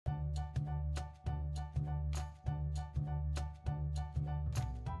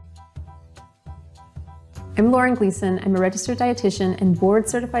I'm Lauren Gleason. I'm a registered dietitian and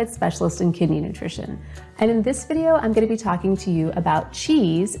board-certified specialist in kidney nutrition. And in this video, I'm going to be talking to you about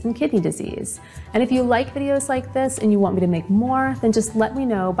cheese and kidney disease. And if you like videos like this and you want me to make more, then just let me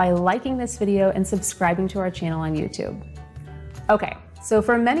know by liking this video and subscribing to our channel on YouTube. Okay, so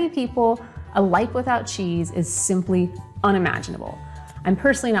for many people, a life without cheese is simply unimaginable. I'm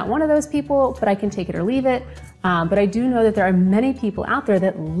personally not one of those people, but I can take it or leave it. But I do know that there are many people out there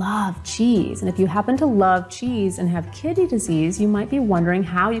that love cheese. And if you happen to love cheese and have kidney disease, you might be wondering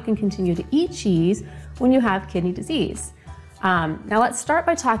how you can continue to eat cheese when you have kidney disease. Now let's start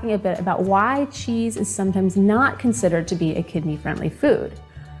by talking a bit about why cheese is sometimes not considered to be a kidney-friendly food.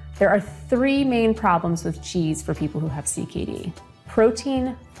 There are three main problems with cheese for people who have CKD: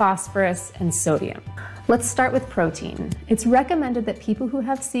 protein, phosphorus, and sodium. Let's start with protein. It's recommended that people who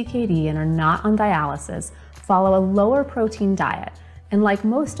have CKD and are not on dialysis follow a lower protein diet. And like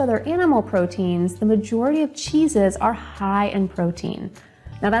most other animal proteins, the majority of cheeses are high in protein.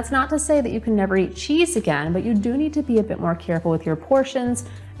 Now that's not to say that you can never eat cheese again, but you do need to be a bit more careful with your portions,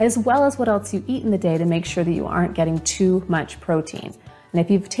 as well as what else you eat in the day to make sure that you aren't getting too much protein. And if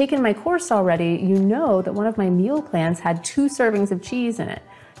you've taken my course already, you know that one of my meal plans had 2 servings of cheese in it.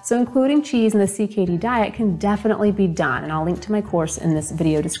 So including cheese in the CKD diet can definitely be done, and I'll link to my course in this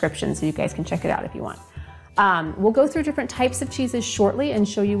video description so you guys can check it out if you want. We'll go through different types of cheeses shortly and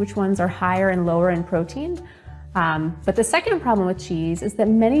show you which ones are higher and lower in protein. But the second problem with cheese is that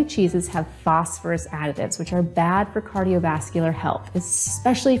many cheeses have phosphorus additives, which are bad for cardiovascular health,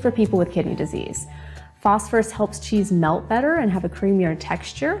 especially for people with kidney disease. Phosphorus helps cheese melt better and have a creamier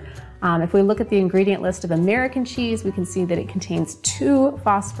texture. If we look at the ingredient list of American cheese, we can see that it contains 2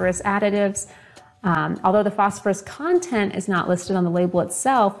 phosphorus additives. Although the phosphorus content is not listed on the label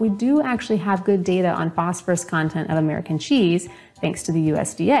itself, we do actually have good data on phosphorus content of American cheese, thanks to the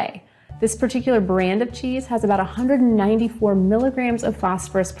USDA. This particular brand of cheese has about 194 milligrams of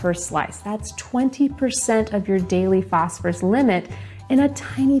phosphorus per slice. That's 20% of your daily phosphorus limit in a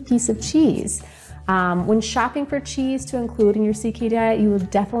tiny piece of cheese. When shopping for cheese to include in your CKD diet, you will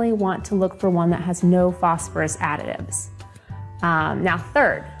definitely want to look for one that has no phosphorus additives. Now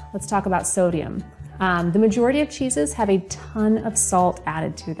third, let's talk about sodium. The majority of cheeses have a ton of salt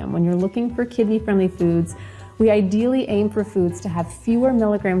added to them. When you're looking for kidney-friendly foods, we ideally aim for foods to have fewer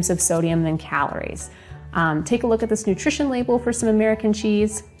milligrams of sodium than calories. Take a look at this nutrition label for some American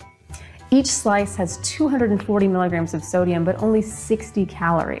cheese. Each slice has 240 milligrams of sodium, but only 60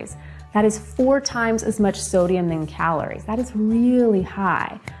 calories. That is 4 times as much sodium than calories. That is really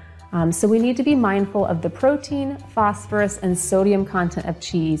high. So we need to be mindful of the protein, phosphorus, and sodium content of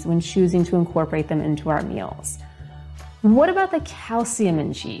cheese when choosing to incorporate them into our meals. What about the calcium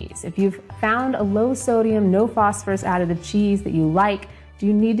in cheese? If you've found a low sodium, no phosphorus additive cheese that you like, do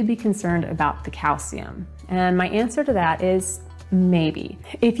you need to be concerned about the calcium? And my answer to that is maybe.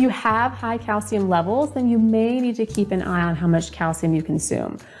 If you have high calcium levels, then you may need to keep an eye on how much calcium you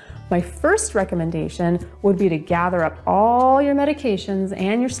consume. My first recommendation would be to gather up all your medications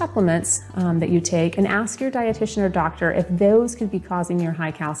and your supplements that you take and ask your dietitian or doctor if those could be causing your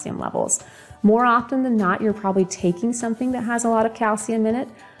high calcium levels. More often than not, you're probably taking something that has a lot of calcium in it.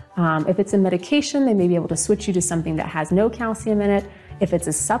 If it's a medication, they may be able to switch you to something that has no calcium in it. If it's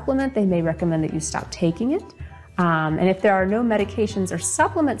a supplement, they may recommend that you stop taking it. And if there are no medications or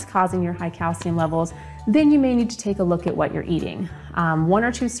supplements causing your high calcium levels, then you may need to take a look at what you're eating. 1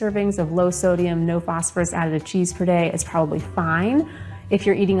 or 2 servings of low sodium, no phosphorus additive cheese per day is probably fine. If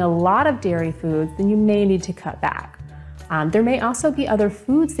you're eating a lot of dairy foods, then you may need to cut back. There may also be other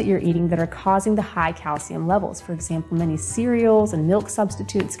foods that you're eating that are causing the high calcium levels. For example, many cereals and milk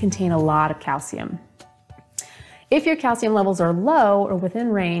substitutes contain a lot of calcium. If your calcium levels are low or within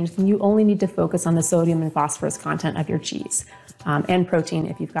range, then you only need to focus on the sodium and phosphorus content of your cheese and protein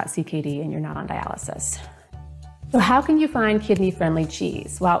if you've got CKD and you're not on dialysis. So how can you find kidney-friendly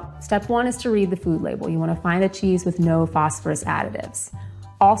cheese? Well, step 1 is to read the food label. You want to find a cheese with no phosphorus additives.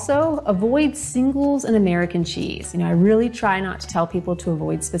 Also, avoid singles in American cheese. I really try not to tell people to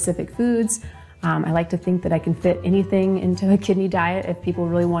avoid specific foods. I like to think that I can fit anything into a kidney diet if people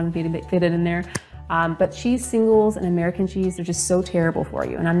really want me to fit it in there. But cheese singles and American cheese are just so terrible for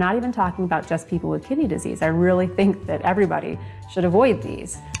you. And I'm not even talking about just people with kidney disease. I really think that everybody should avoid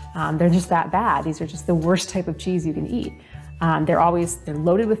these. They're just that bad. These are just the worst type of cheese you can eat. They're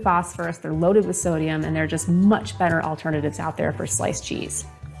loaded with phosphorus, they're loaded with sodium, and they're just much better alternatives out there for sliced cheese.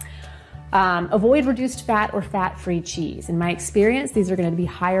 Avoid reduced fat or fat-free cheese. In my experience, these are going to be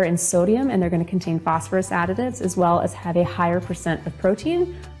higher in sodium and they're going to contain phosphorus additives as well as have a higher percent of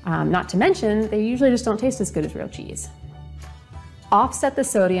protein. Not to mention, they usually just don't taste as good as real cheese. offset the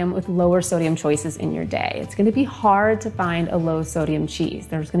sodium with lower sodium choices in your day. It's going to be hard to find a low sodium cheese.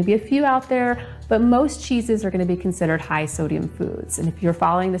 There's going to be a few out there, but most cheeses are going to be considered high sodium foods. And if you're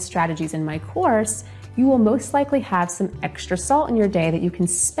following the strategies in my course, you will most likely have some extra salt in your day that you can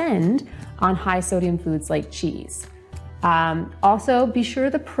spend on high sodium foods like cheese. Also, be sure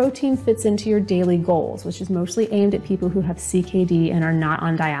the protein fits into your daily goals, which is mostly aimed at people who have CKD and are not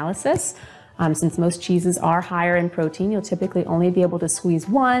on dialysis. Since most cheeses are higher in protein, you'll typically only be able to squeeze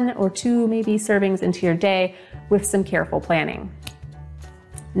 1 or 2 maybe servings into your day with some careful planning.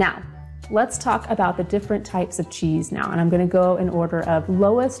 Now, let's talk about the different types of cheese now, and I'm going to go in order of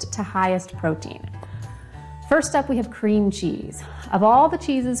lowest to highest protein. First up, we have cream cheese. Of all the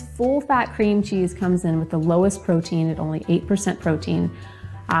cheeses, full-fat cream cheese comes in with the lowest protein at only 8% protein.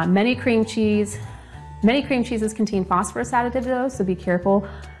 Many cream cheeses contain phosphorus additives though, so be careful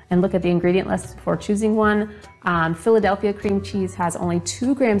and look at the ingredient list before choosing one. Philadelphia cream cheese has only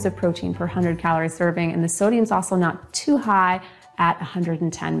 2 grams of protein per 100 calorie serving, and the sodium's also not too high at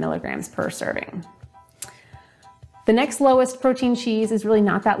 110 milligrams per serving. The next lowest protein cheese is really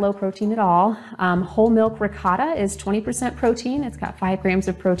not that low protein at all. Whole milk ricotta is 20% protein. It's got 5 grams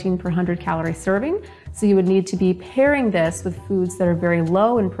of protein per 100 calorie serving. So you would need to be pairing this with foods that are very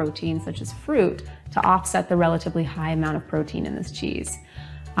low in protein, such as fruit, to offset the relatively high amount of protein in this cheese.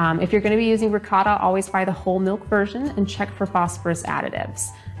 If you're going to be using ricotta, always buy the whole milk version and check for phosphorus additives.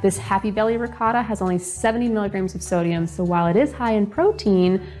 This Happy Belly ricotta has only 70 milligrams of sodium, so while it is high in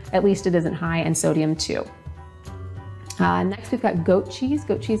protein, at least it isn't high in sodium too. Next, we've got goat cheese.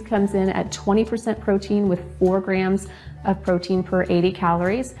 Goat cheese comes in at 20% protein with 4 grams of protein per 80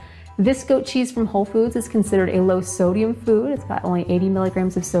 calories. This goat cheese from Whole Foods is considered a low sodium food. It's got only 80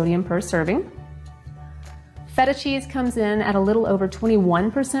 milligrams of sodium per serving. Feta cheese comes in at a little over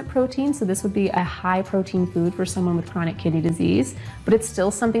 21% protein, so this would be a high protein food for someone with chronic kidney disease, but it's still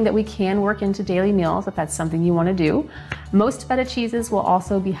something that we can work into daily meals if that's something you want to do. Most feta cheeses will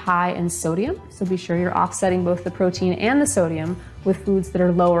also be high in sodium, so be sure you're offsetting both the protein and the sodium with foods that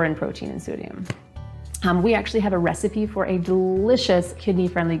are lower in protein and sodium. We actually have a recipe for a delicious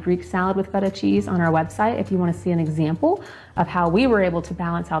kidney-friendly Greek salad with feta cheese on our website if you want to see an example of how we were able to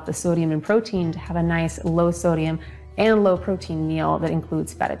balance out the sodium and protein to have a nice low sodium and low protein meal that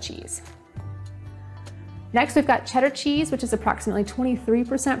includes feta cheese. Next, we've got cheddar cheese, which is approximately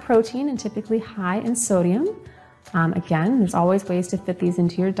 23% protein and typically high in sodium. Again, there's always ways to fit these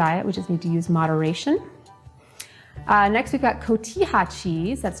into your diet. We just need to use moderation. Next, we've got cotija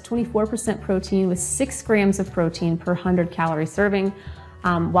cheese. That's 24% protein with 6 grams of protein per 100 calorie serving.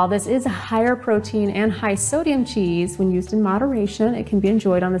 While this is a higher protein and high sodium cheese, when used in moderation, it can be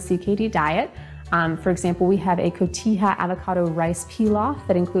enjoyed on the CKD diet. For example, we have a cotija avocado rice pilaf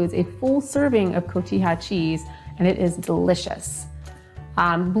that includes a full serving of cotija cheese, and it is delicious.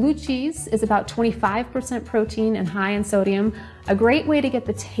 Blue cheese is about 25% protein and high in sodium. A great way to get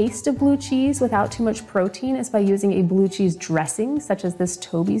the taste of blue cheese without too much protein is by using a blue cheese dressing, such as this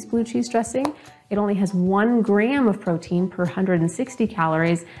Toby's blue cheese dressing. It only has 1 gram of protein per 160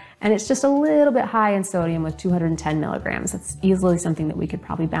 calories, and it's just a little bit high in sodium with 210 milligrams. That's easily something that we could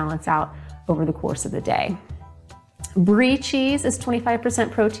probably balance out over the course of the day. Brie cheese is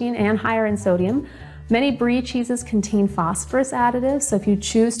 25% protein and higher in sodium. Many brie cheeses contain phosphorus additives, so if you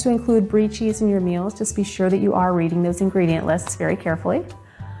choose to include brie cheese in your meals, just be sure that you are reading those ingredient lists very carefully.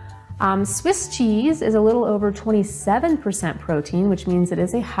 Swiss cheese is a little over 27% protein, which means it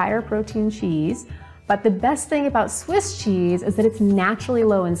is a higher protein cheese. But the best thing about Swiss cheese is that it's naturally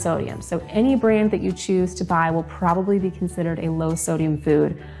low in sodium. So any brand that you choose to buy will probably be considered a low sodium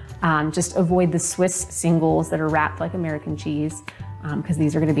food. Just avoid the Swiss singles that are wrapped like American cheese, because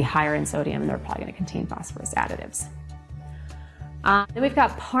these are going to be higher in sodium and they're probably going to contain phosphorus additives. Then we've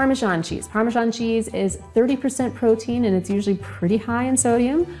got Parmesan cheese. Parmesan cheese is 30% protein and it's usually pretty high in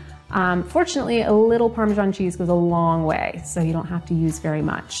sodium. Fortunately, a little Parmesan cheese goes a long way, so you don't have to use very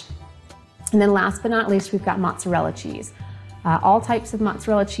much. And then last but not least, we've got mozzarella cheese. All types of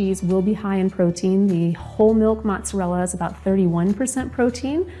mozzarella cheese will be high in protein. The whole milk mozzarella is about 31%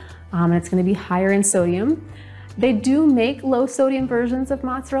 protein, and it's going to be higher in sodium. They do make low sodium versions of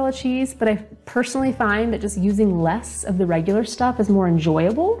mozzarella cheese, but I personally find that just using less of the regular stuff is more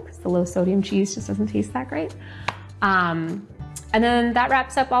enjoyable because the low sodium cheese just doesn't taste that great. And then that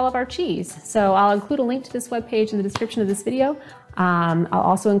wraps up all of our cheese. So I'll include a link to this webpage in the description of this video. I'll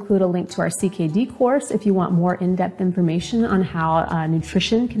also include a link to our CKD course if you want more in-depth information on how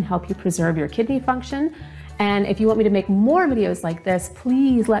nutrition can help you preserve your kidney function. And if you want me to make more videos like this,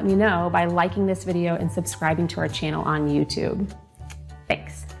 please let me know by liking this video and subscribing to our channel on YouTube.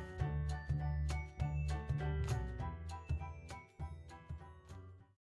 Thanks.